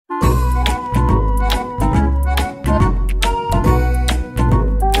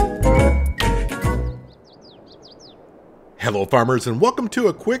Hello farmers, and welcome to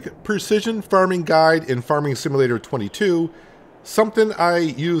a quick precision farming guide in Farming Simulator 22. Something I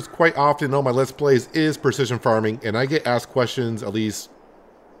use quite often in all my Let's Plays is precision farming, and I get asked questions at least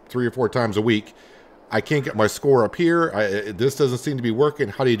 3 or 4 times a week. I can't get my score up here, this doesn't seem to be working,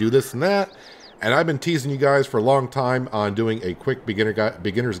 how do you do this and that? And I've been teasing you guys for a long time on doing a quick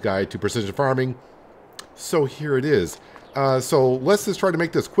beginner's guide to precision farming. So here it is. So let's just try to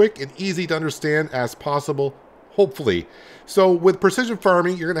make this quick and easy to understand as possible. Hopefully. So with precision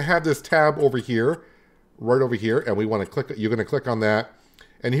farming, you're going to have this tab over here, right over here, and we want to click. You're going to click on that.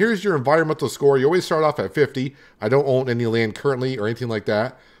 And here's your environmental score. You always start off at 50. I don't own any land currently or anything like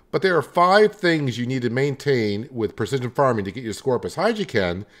that. But there are 5 things you need to maintain with precision farming to get your score up as high as you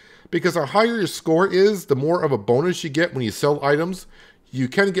can. Because the higher your score is, the more of a bonus you get when you sell items. You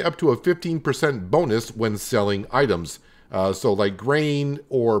can get up to a 15% bonus when selling items. So like grain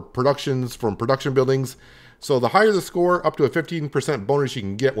or productions from production buildings. So the higher the score, up to a 15% bonus you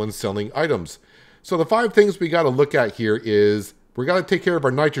can get when selling items. So the 5 things we got to look at here is we got to take care of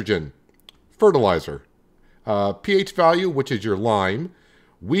our nitrogen, fertilizer, pH value, which is your lime,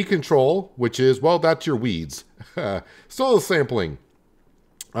 weed control, which is, well, that's your weeds, soil sampling,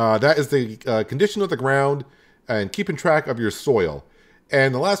 that is the condition of the ground and keeping track of your soil.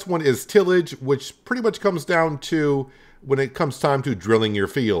 And the last one is tillage, which pretty much comes down to when it comes time to drilling your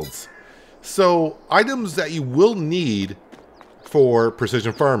fields. So, items that you will need for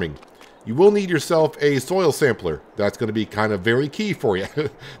precision farming. You will need yourself a soil sampler. That's going to be kind of very key for you.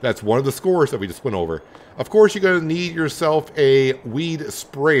 That's one of the scores that we just went over. Of course, you're going to need yourself a weed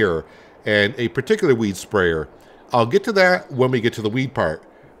sprayer and a particular weed sprayer. I'll get to that when we get to the weed part.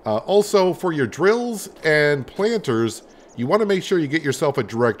 Also, for your drills and planters, you want to make sure you get yourself a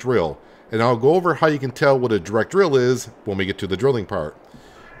direct drill. And I'll go over how you can tell what a direct drill is when we get to the drilling part.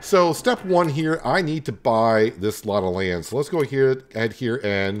 So step 1 here, I need to buy this lot of land. So let's go ahead here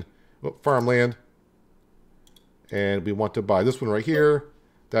and farmland. And we want to buy this one right here.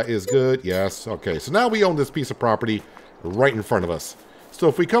 That is good. Yes. Okay. So now we own this piece of property right in front of us. So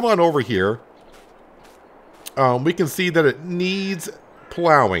if we come on over here, we can see that it needs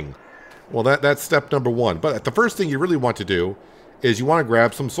plowing. Well, that's step number 1. But the first thing you really want to do is you want to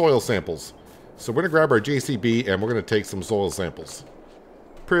grab some soil samples. So we're going to grab our JCB and we're going to take some soil samples.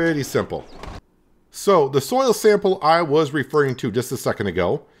 Pretty simple. So the soil sample I was referring to just a second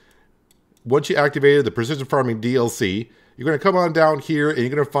ago, once you activated the Precision Farming DLC, you're going to come on down here and you're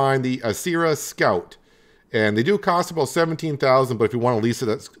going to find the Acera Scout. And they do cost about $17,000, but if you want to lease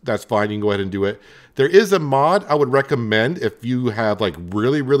it, that's fine. You can go ahead and do it. There is a mod I would recommend if you have like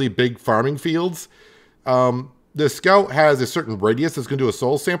really, really big farming fields. The Scout has a certain radius it's going to do a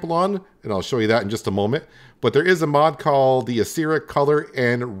soil sample on, and I'll show you that in just a moment. But there is a mod called the Acera Color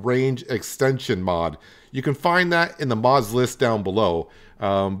and Range Extension mod. You can find that in the mods list down below.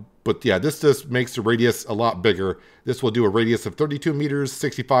 But yeah, this just makes the radius a lot bigger. This will do a radius of 32 meters,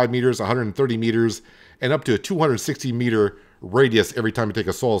 65 meters, 130 meters, and up to a 260 meter radius every time you take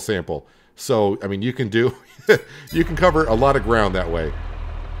a soil sample. So, I mean, you can do, you can cover a lot of ground that way.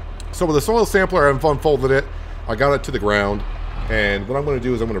 So with the soil sampler, I've unfolded it. I got it to the ground, and what I'm going to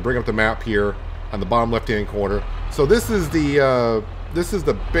do is I'm going to bring up the map here on the bottom left-hand corner. So this is the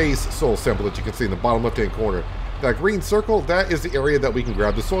base soil sample that you can see in the bottom left-hand corner. That green circle, that is the area that we can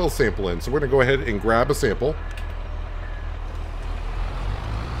grab the soil sample in. So we're going to go ahead and grab a sample.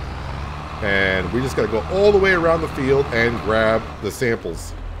 And we just got to go all the way around the field and grab the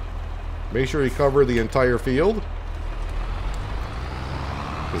samples. Make sure you cover the entire field,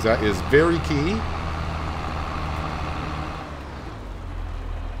 because that is very key.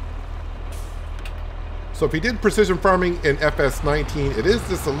 So if you did precision farming in FS19, it is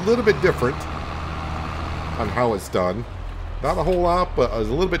just a little bit different on how it's done. Not a whole lot, but it's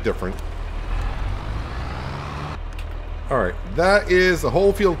a little bit different. Alright, that is the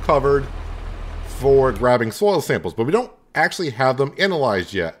whole field covered for grabbing soil samples, but we don't actually have them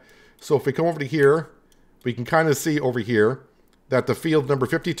analyzed yet. So if we come over to here, we can kind of see over here that the field number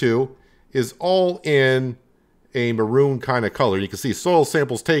 52 is all in a maroon kind of color. You can see soil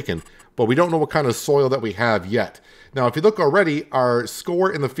samples taken, but we don't know what kind of soil that we have yet. Now, if you look already, our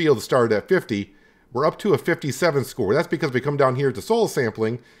score in the field started at 50. We're up to a 57 score. That's because we come down here to soil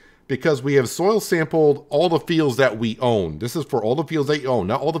sampling, because we have soil sampled all the fields that we own. This is for all the fields that you own,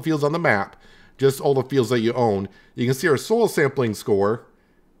 not all the fields on the map, just all the fields that you own. You can see our soil sampling score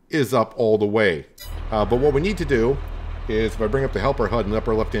is up all the way. But what we need to do is, if I bring up the helper HUD in the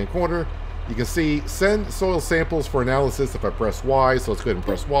upper left-hand corner, you can see send soil samples for analysis if I press Y. So let's go ahead and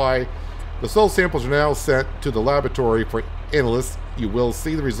press Y. The soil samples are now sent to the laboratory for analysts. You will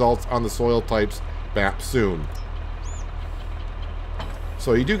see the results on the soil types map soon.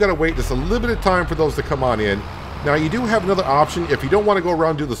 So you do got to wait just a little bit of time for those to come on in. Now you do have another option if you don't want to go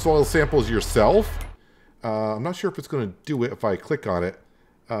around and do the soil samples yourself. I'm not sure if it's going to do it if I click on it.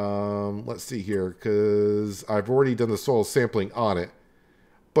 Let's see here, because I've already done the soil sampling on it.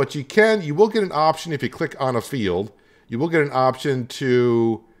 But you will get an option if you click on a field. You will get an option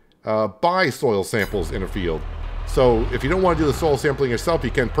to buy soil samples in a field. So if you don't want to do the soil sampling yourself,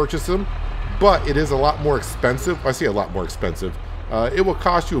 you can purchase them. But it is a lot more expensive. I say a lot more expensive. It will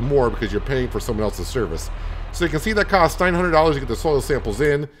cost you more because you're paying for someone else's service. So you can see that costs $900 to get the soil samples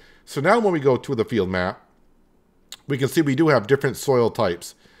in. So now when we go to the field map, we can see we do have different soil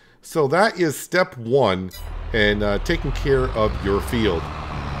types. So that is step one in taking care of your field.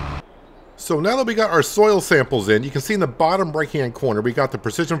 So now that we got our soil samples in, you can see in the bottom right-hand corner, we got the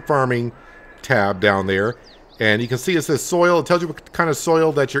Precision Farming tab down there. And you can see it says soil. It tells you what kind of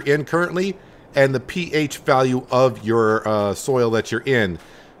soil that you're in currently and the pH value of your soil that you're in.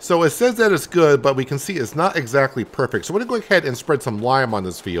 So it says that it's good, but we can see it's not exactly perfect. So we're going to go ahead and spread some lime on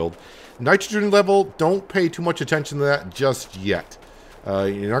this field. Nitrogen level, don't pay too much attention to that just yet.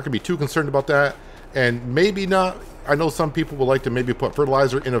 You're not going to be too concerned about that. And maybe not, I know some people would like to maybe put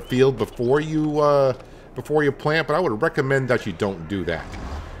fertilizer in a field before you plant, but I would recommend that you don't do that.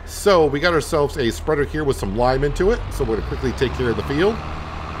 So we got ourselves a spreader here with some lime into it. So we're going to quickly take care of the field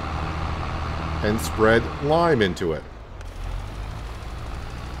and spread lime into it.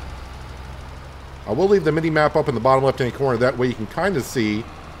 I will leave the mini map up in the bottom left-hand corner. That way you can kind of see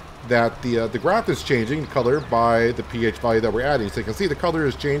that the graph is changing color by the pH value that we're adding. So you can see the color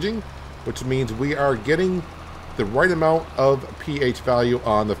is changing, which means we are getting the right amount of pH value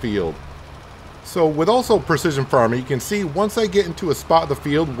on the field. So with also precision farming, you can see once I get into a spot in the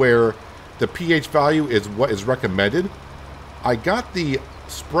field where the pH value is what is recommended, I got the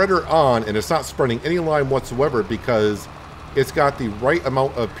spreader on and it's not spreading any lime whatsoever because it's got the right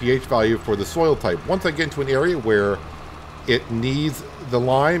amount of pH value for the soil type. Once I get into an area where it needs the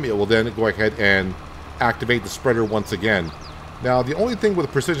lime, it will then go ahead and activate the spreader once again. Now, the only thing with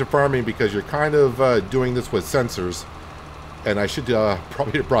precision farming, because you're kind of doing this with sensors, and I should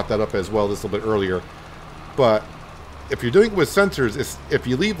probably have brought that up as well just a little bit earlier, but if you're doing it with sensors, if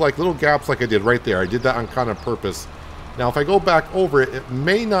you leave like little gaps like I did right there, I did that on kind of purpose. Now, if I go back over it, it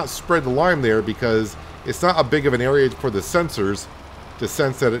may not spread the lime there because it's not a big of an area for the sensors to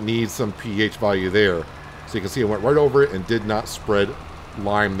sense that it needs some pH value there. So you can see it went right over it and did not spread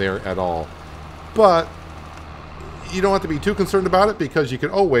lime there at all. But you don't have to be too concerned about it because you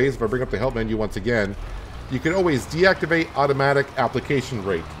can always, if I bring up the help menu once again, you can always deactivate automatic application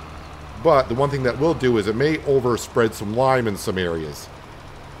rate. But the one thing that will do is it may overspread some lime in some areas.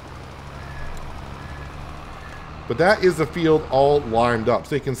 But that is the field all limed up.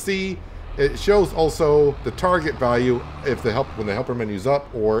 So you can see it shows also the target value if when the helper menu is up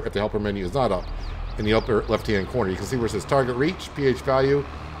or if the helper menu is not up in the upper left-hand corner. You can see where it says target reach, pH value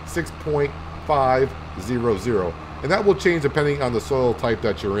 6.500. And that will change depending on the soil type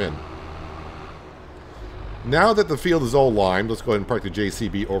that you're in. Now that the field is all limed, let's go ahead and park the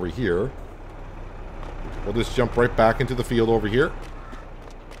JCB over here. We'll just jump right back into the field over here.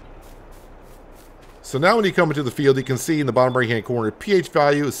 So now when you come into the field, you can see in the bottom right-hand corner, pH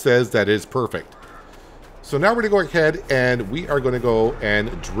value says that it is perfect. So now we're going to go ahead and we are going to go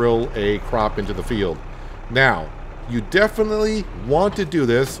and drill a crop into the field. Now, you definitely want to do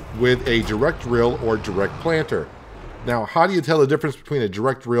this with a direct drill or direct planter. Now, how do you tell the difference between a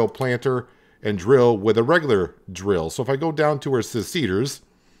direct drill planter and drill with a regular drill? So if I go down to where it says seeders,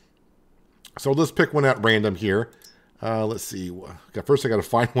 so let's pick one at random here. Let's see. First, I got to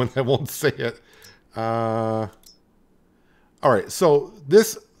find one that won't say it. All right, so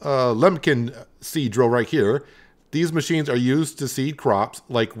this Lemken seed drill right here, these machines are used to seed crops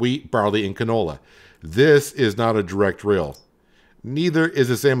like wheat, barley, and canola. This is not a direct drill. Neither is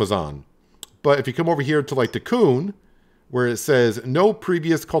this Amazon. But if you come over here to like the Kuhn, where it says no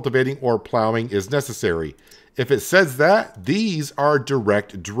previous cultivating or plowing is necessary. If it says that, these are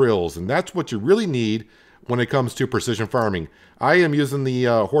direct drills, and that's what you really need when it comes to precision farming. I am using the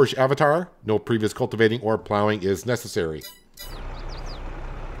Horsch Avatar. No previous cultivating or plowing is necessary.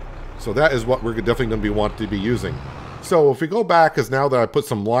 So that is what we're definitely going to want to be using. So if we go back, because now that I put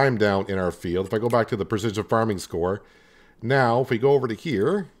some lime down in our field, if I go back to the precision farming score, now if we go over to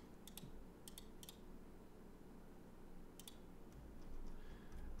here,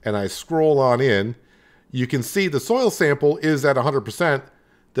 and I scroll on in, you can see the soil sample is at 100%.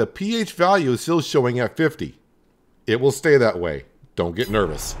 The pH value is still showing at 50. It will stay that way. Don't get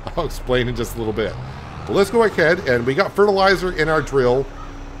nervous. I'll explain in just a little bit. But let's go ahead, and we got fertilizer in our drill,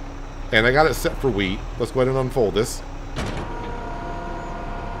 and I got it set for wheat. Let's go ahead and unfold this.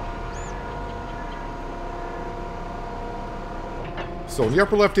 So in the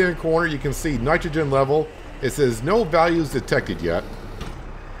upper left-hand corner, you can see nitrogen level. It says no values detected yet.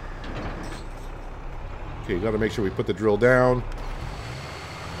 Okay, got to make sure we put the drill down.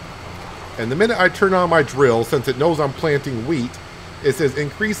 And the minute I turn on my drill, since it knows I'm planting wheat, it says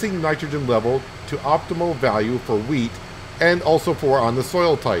increasing nitrogen level to optimal value for wheat and also for on the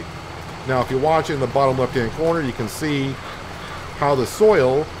soil type. Now, if you watch in the bottom left-hand corner, you can see how the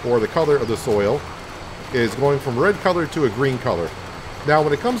soil, or the color of the soil, is going from red color to a green color. Now,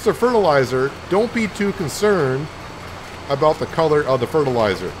 when it comes to fertilizer, don't be too concerned about the color of the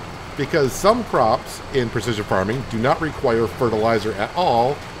fertilizer, because some crops in precision farming do not require fertilizer at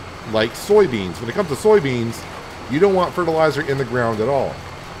all, like soybeans. When it comes to soybeans, you don't want fertilizer in the ground at all.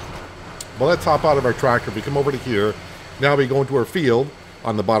 Well, let's hop out of our tractor. If we come over to here, now we go into our field.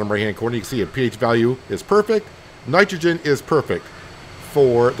 On the bottom right-hand corner, you can see a pH value is perfect. Nitrogen is perfect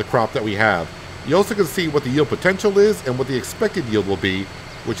for the crop that we have. You also can see what the yield potential is and what the expected yield will be,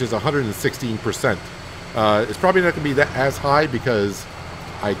 which is 116%. It's probably not going to be that as high because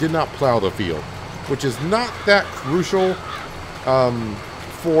I did not plow the field, which is not that crucial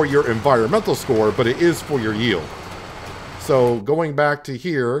for your environmental score, but it is for your yield. So going back to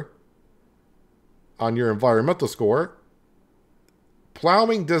here on your environmental score,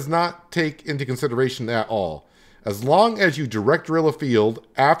 plowing does not take into consideration at all. As long as you direct drill a field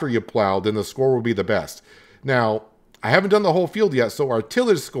after you plow, then the score will be the best. Now, I haven't done the whole field yet, so our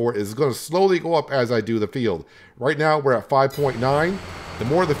tillage score is going to slowly go up as I do the field. Right now, we're at 5.9. The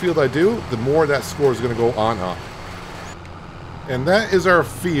more of the field I do, the more that score is going to go on up. And that is our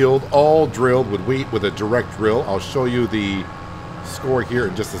field all drilled with wheat with a direct drill. I'll show you the score here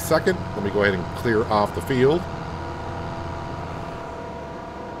in just a second. Let me go ahead and clear off the field.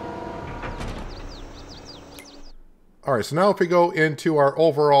 All right, so now if we go into our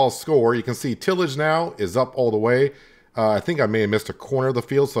overall score, you can see tillage now is up all the way. I think I may have missed a corner of the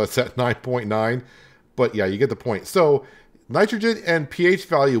field, so it's at 9.9. But yeah, you get the point. So nitrogen and pH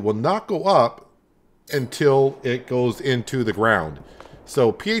value will not go up until it goes into the ground.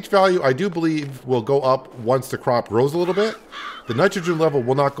 So pH value, I do believe, will go up once the crop grows a little bit. The nitrogen level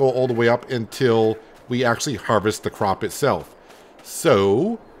will not go all the way up until we actually harvest the crop itself.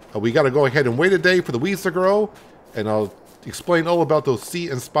 So we got to go ahead and wait a day for the weeds to grow. And I'll explain all about those See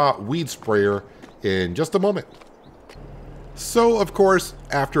and Spot weed sprayer in just a moment. So, of course,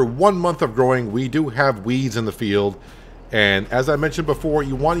 after 1 month of growing, we do have weeds in the field. And as I mentioned before,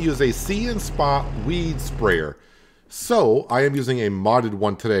 you want to use a See and Spot weed sprayer. So, I am using a modded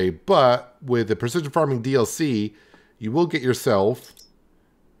one today, but with the Precision Farming DLC, you will get yourself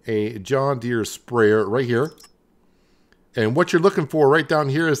a John Deere sprayer right here. And what you're looking for right down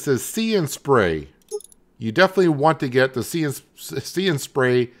here, it says See and Spray. You definitely want to get the See and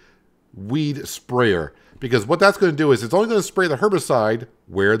Spray weed sprayer, because what that's going to do is it's only going to spray the herbicide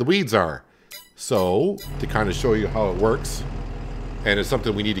where the weeds are. So, to kind of show you how it works, and it's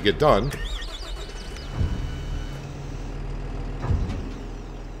something we need to get done.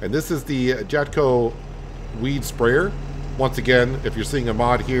 And this is the Jatco weed sprayer. Once again, if you're seeing a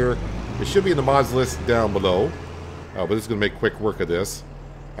mod here, it should be in the mods list down below. But this is going to make quick work of this.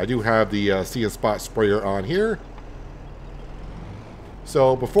 I do have the See and Spot sprayer on here.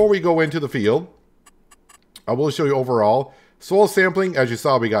 So before we go into the field, I will show you overall. Soil sampling, as you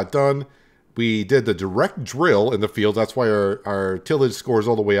saw, we got done. We did the direct drill in the field. That's why our tillage score is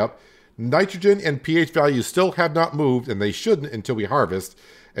all the way up. Nitrogen and pH values still have not moved, and they shouldn't until we harvest.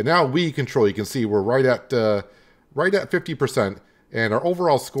 And now weed control, you can see we're right at 50%, and our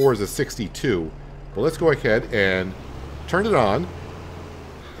overall score is a 62. But let's go ahead and turn it on.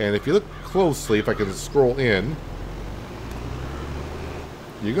 And if you look closely, if I can scroll in,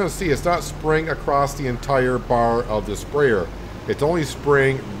 you're going to see it's not spraying across the entire bar of the sprayer. It's only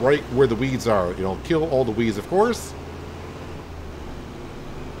spraying right where the weeds are. You know, kill all the weeds, of course.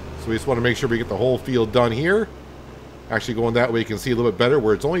 So we just want to make sure we get the whole field done here. Actually, going that way, you can see a little bit better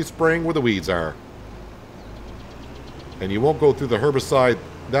where it's only spraying where the weeds are. And you won't go through the herbicide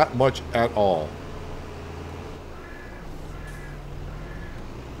that much at all.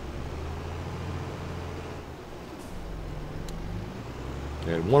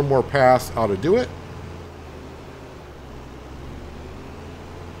 And one more pass ought to do it.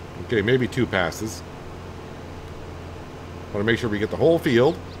 Okay, maybe 2 passes. Want to make sure we get the whole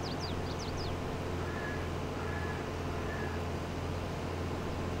field.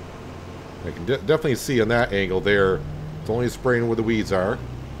 I can definitely see on that angle there, it's only spraying where the weeds are.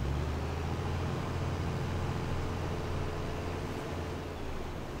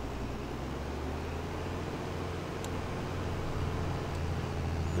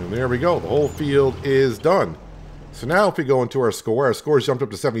 And there we go. The whole field is done. So now if we go into our score's jumped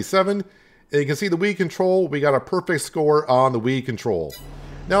up to 77. And you can see the weed control, we got a perfect score on the weed control.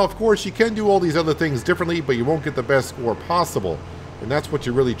 Now, of course, you can do all these other things differently, but you won't get the best score possible. And that's what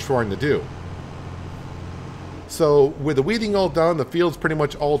you're really trying to do. So with the weeding all done, the field's pretty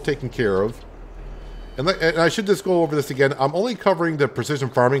much all taken care of. And I should just go over this again. I'm only covering the precision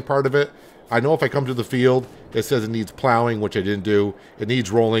farming part of it. I know if I come to the field, it says it needs plowing, which I didn't do. It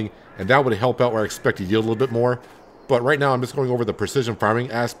needs rolling, and that would help out where I expect to yield a little bit more. But right now, I'm just going over the precision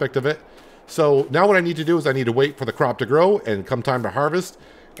farming aspect of it. So now what I need to do is I need to wait for the crop to grow and come time to harvest.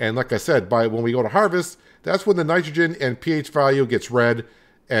 And like I said, when we go to harvest, that's when the nitrogen and pH value gets read,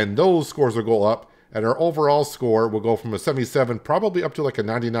 and those scores will go up. And our overall score will go from a 77 probably up to like a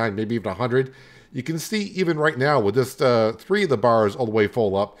 99, maybe even 100. You can see even right now with just 3 of the bars all the way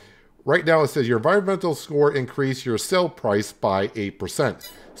full up. Right now it says your environmental score increased your sell price by 8%.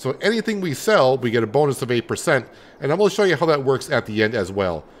 So anything we sell, we get a bonus of 8%. And I will show you how that works at the end as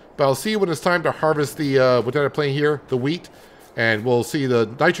well. But I'll see you when it's time to harvest the, what did I play here? The wheat. And we'll see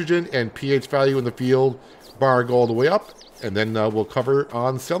the nitrogen and pH value in the field bar go all the way up. And then we'll cover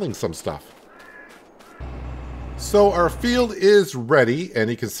on selling some stuff. So our field is ready, and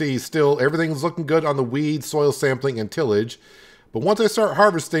you can see still everything's looking good on the weed, soil sampling, and tillage. But once I start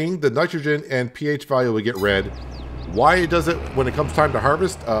harvesting, the nitrogen and pH value will get read. Why it does it when it comes time to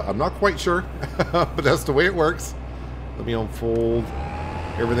harvest, I'm not quite sure, but that's the way it works. Let me unfold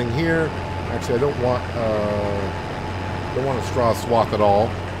everything here. Actually, I don't want a straw swath at all.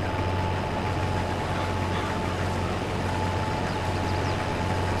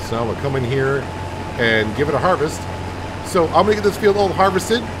 So we'll come in here and give it a harvest. So I'm gonna get this field all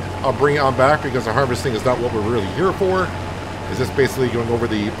harvested. I'll bring it on back because the harvesting is not what we're really here for. Is this basically going over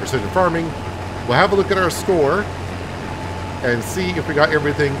the precision farming? We'll have a look at our score and see if we got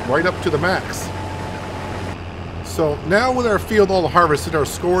everything right up to the max. So now with our field all harvested, our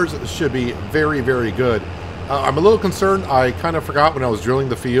scores should be very, very good. I'm a little concerned. I kind of forgot when I was drilling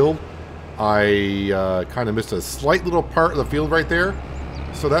the field. I kind of missed a slight little part of the field right there.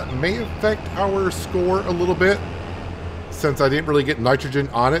 So that may affect our score a little bit, since I didn't really get nitrogen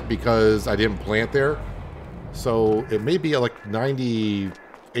on it because I didn't plant there. So it may be at like 98%.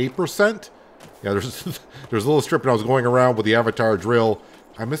 Yeah, there's a little strip and I was going around with the avatar drill.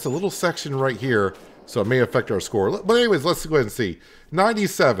 I missed a little section right here, so it may affect our score. But anyways, let's go ahead and see.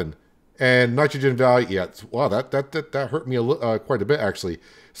 97 and nitrogen value. Yeah, wow, that hurt me quite a bit actually.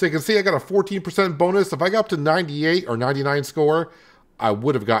 So you can see I got a 14% bonus. If I got up to 98 or 99 score, I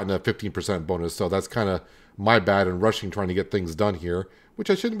would have gotten a 15% bonus. So that's kind of my bad in rushing trying to get things done here, which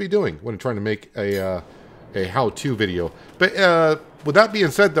I shouldn't be doing when I'm trying to make a how-to video. But with that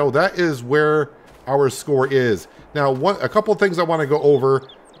being said, though, that is where our score is. Now, a couple of things I want to go over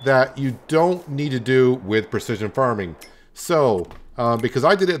that you don't need to do with precision farming. So, because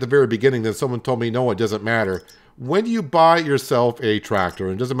I did it at the very beginning, then someone told me, no, it doesn't matter. When you buy yourself a tractor,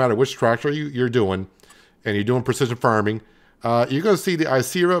 and it doesn't matter which tractor you're doing, and you're doing precision farming, you're going to see the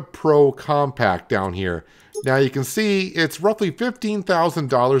Icera Pro Compact down here. Now, you can see it's roughly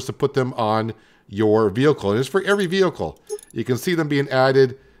 $15,000 to put them on your vehicle, and it's for every vehicle. You can see them being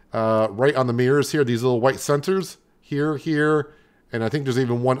added right on the mirrors here, these little white sensors here, and I think there's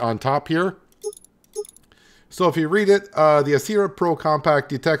even one on top here. So if you read it, the Icera Pro Compact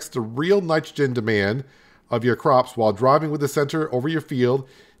detects the real nitrogen demand of your crops while driving with the sensor over your field.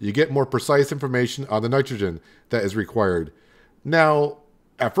 You get more precise information on the nitrogen that is required. Now,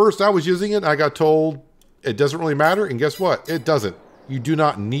 at first I was using it, I got told it doesn't really matter, and guess what? It doesn't. You do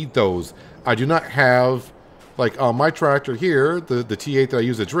not need those. I do not have, like on my tractor here, the T8 that I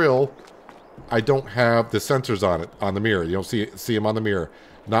use to drill, I don't have the sensors on it, on the mirror. You don't see them on the mirror.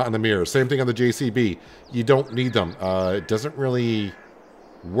 Not on the mirror. Same thing on the JCB. You don't need them. It doesn't really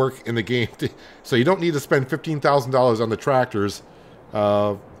work in the game. So you don't need to spend $15,000 on the tractors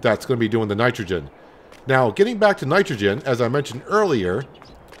that's going to be doing the nitrogen. Now, getting back to nitrogen, as I mentioned earlier,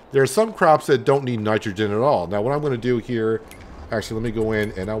 there are some crops that don't need nitrogen at all. Now, what I'm going to do here, actually, let me go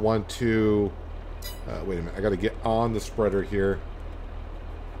in and I want to, wait a minute, I got to get on the spreader here.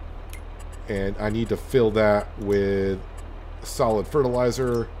 And I need to fill that with solid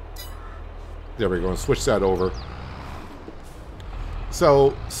fertilizer. There we go, and switch that over.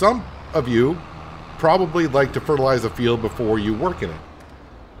 So, some of you probably like to fertilize a field before you work in it.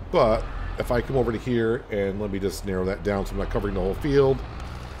 But, if I come over to here, and let me just narrow that down so I'm not covering the whole field.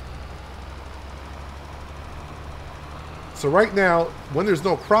 So right now, when there's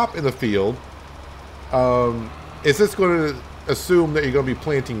no crop in the field, it's just going to assume that you're going to be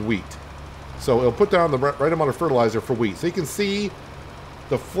planting wheat. So it'll put down the right amount of fertilizer for wheat. So you can see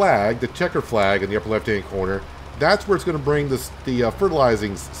the flag, the checker flag in the upper left-hand corner. that's where it's going to bring the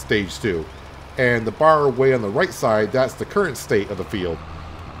fertilizing stage to. And the bar way on the right side, that's the current state of the field.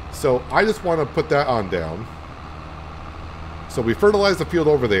 So I just want to put that on down. So we fertilize the field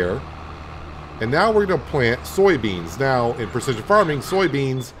over there. And now we're going to plant soybeans. Now, in precision farming,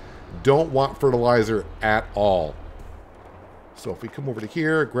 soybeans don't want fertilizer at all. So if we come over to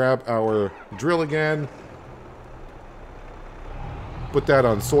here, grab our drill again, put that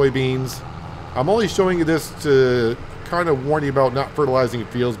on soybeans. I'm only showing you this to kind of warn you about not fertilizing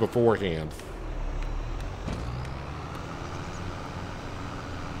fields beforehand.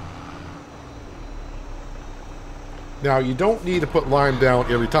 Now, you don't need to put lime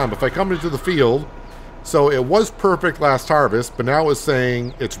down every time. If I come into the field, so it was perfect last harvest, but now it's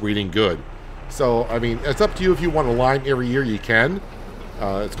saying it's reading good. So, I mean, it's up to you if you want to lime every year, you can.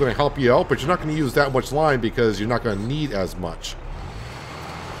 It's going to help you out, but you're not going to use that much lime because you're not going to need as much.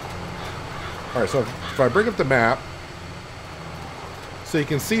 All right, so if I bring up the map, so you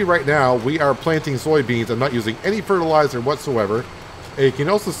can see right now we are planting soybeans. I'm not using any fertilizer whatsoever. And you can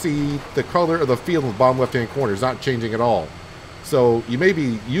also see the color of the field in the bottom left-hand corner is not changing at all. So you may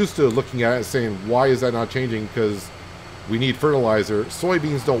be used to looking at it and saying, why is that not changing? Because we need fertilizer.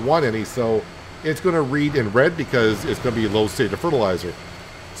 Soybeans don't want any, so it's going to read in red because it's going to be low state of fertilizer.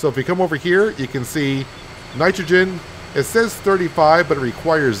 So if you come over here, you can see nitrogen. It says 35, but it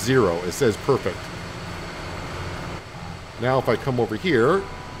requires 0. It says perfect. Now if I come over here,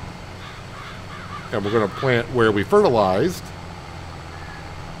 and we're going to plant where we fertilized,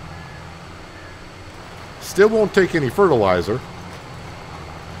 still won't take any fertilizer.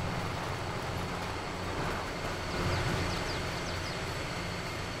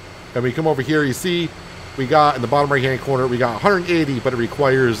 And we come over here, you see we got in the bottom right hand corner, we got 180, but it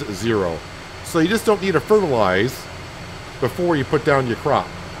requires 0. So you just don't need to fertilize before you put down your crop.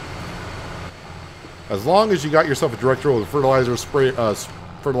 As long as you got yourself a direct row with fertilizer spray,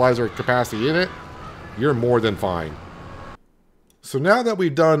 fertilizer capacity in it, you're more than fine. So now that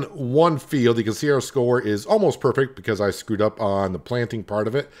we've done one field, you can see our score is almost perfect because I screwed up on the planting part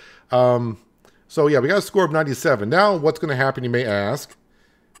of it. So yeah, we got a score of 97. Now what's going to happen, you may ask,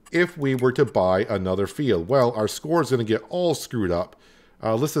 if we were to buy another field? Well, our score is going to get all screwed up.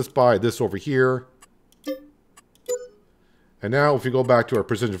 Let's just buy this over here. And now if we go back to our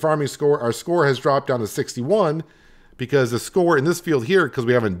precision farming score, our score has dropped down to 61 because the score in this field here, because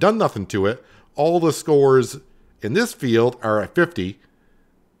we haven't done nothing to it, all the scores in this field are at 50,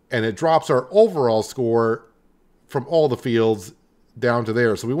 and it drops our overall score from all the fields down to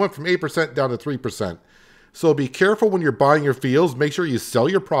there. So we went from 8% down to 3%. So be careful when you're buying your fields. Make sure you sell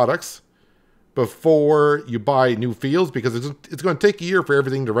your products before you buy new fields because it's going to take a year for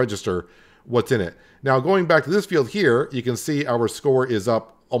everything to register what's in it. Now, going back to this field here, you can see our score is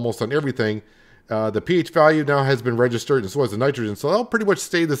up almost on everything. The pH value now has been registered, and so has the nitrogen. So they'll pretty much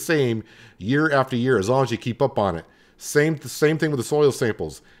stay the same year after year as long as you keep up on it. Same thing with the soil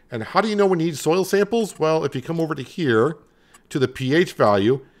samples. And how do you know when you need soil samples? Well, if you come over to here, to the pH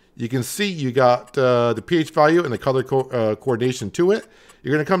value, you can see you got the pH value and the color coordination to it.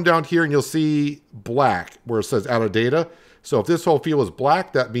 You're going to come down here and you'll see black where it says out of data. So if this whole field is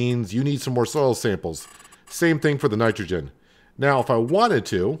black, that means you need some more soil samples. Same thing for the nitrogen. Now, if I wanted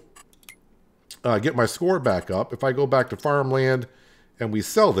to get my score back up, if I go back to farmland and we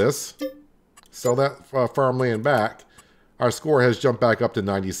sell this, sell that farmland back, our score has jumped back up to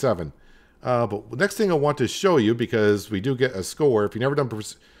 97. But the next thing I want to show you, because we do get a score, if you've never done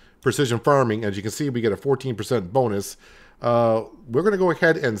precision farming, as you can see, we get a 14% bonus. We're going to go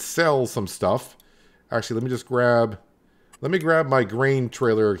ahead and sell some stuff. Actually, let me grab my grain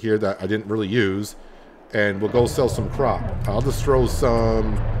trailer here that I didn't really use, and we'll go sell some crop. I'll just throw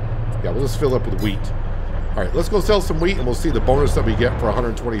some, we'll just fill up with wheat. All right, let's go sell some wheat, and we'll see the bonus that we get for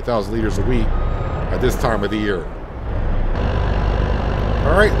 120,000 liters of wheat at this time of the year.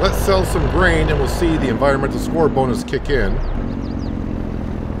 All right, let's sell some grain, and we'll see the environmental score bonus kick in.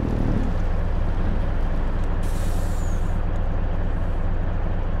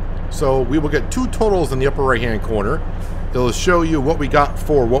 So we will get two totals in the upper right-hand corner. It'll show you what we got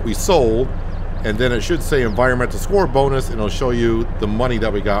for what we sold, and then it should say environmental score bonus, and it'll show you the money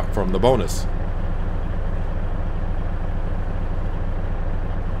that we got from the bonus.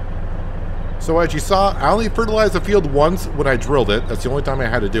 So as you saw, I only fertilized the field once when I drilled it. That's the only time I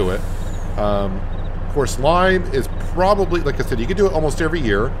had to do it. Of course, lime is probably, like I said, you can do it almost every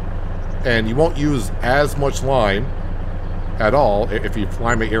year, and you won't use as much lime at all if you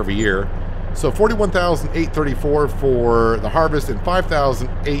lime it every year. So 41,834 for the harvest and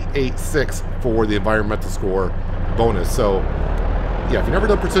 5,886 for the environmental score bonus. So yeah, if you've never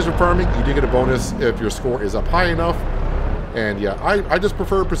done precision farming, you do get a bonus if your score is up high enough. And yeah, I just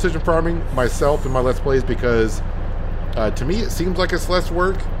prefer precision farming myself in my Let's Plays because to me it seems like it's less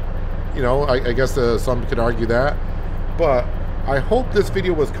work. You know, I guess some could argue that. But I hope this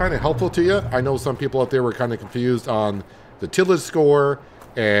video was kind of helpful to you. I know some people out there were kind of confused on the tillage score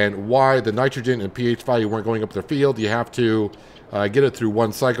and why the nitrogen and pH value weren't going up the field. You have to get it through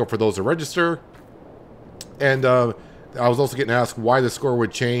one cycle for those to register. And I was also getting asked why the score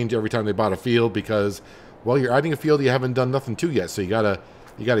would change every time they bought a field because, well, you're adding a field you haven't done nothing to yet, so you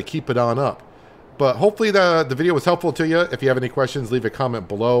gotta keep it on up. But hopefully the video was helpful to you. If you have any questions, leave a comment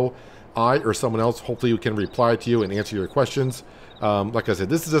below. I or someone else hopefully can reply to you and answer your questions. Like I said,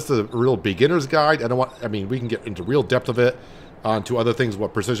 this is just a real beginner's guide. I mean, we can get into real depth of it onto other things,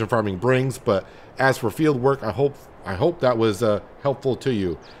 what precision farming brings. But as for field work, I hope that was helpful to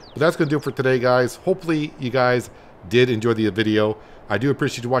you. But that's going to do it for today, guys. Hopefully you guys did enjoy the video. I do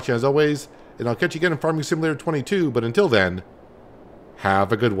appreciate you watching as always, and I'll catch you again in Farming Simulator 22. But until then,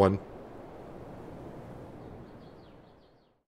 have a good one.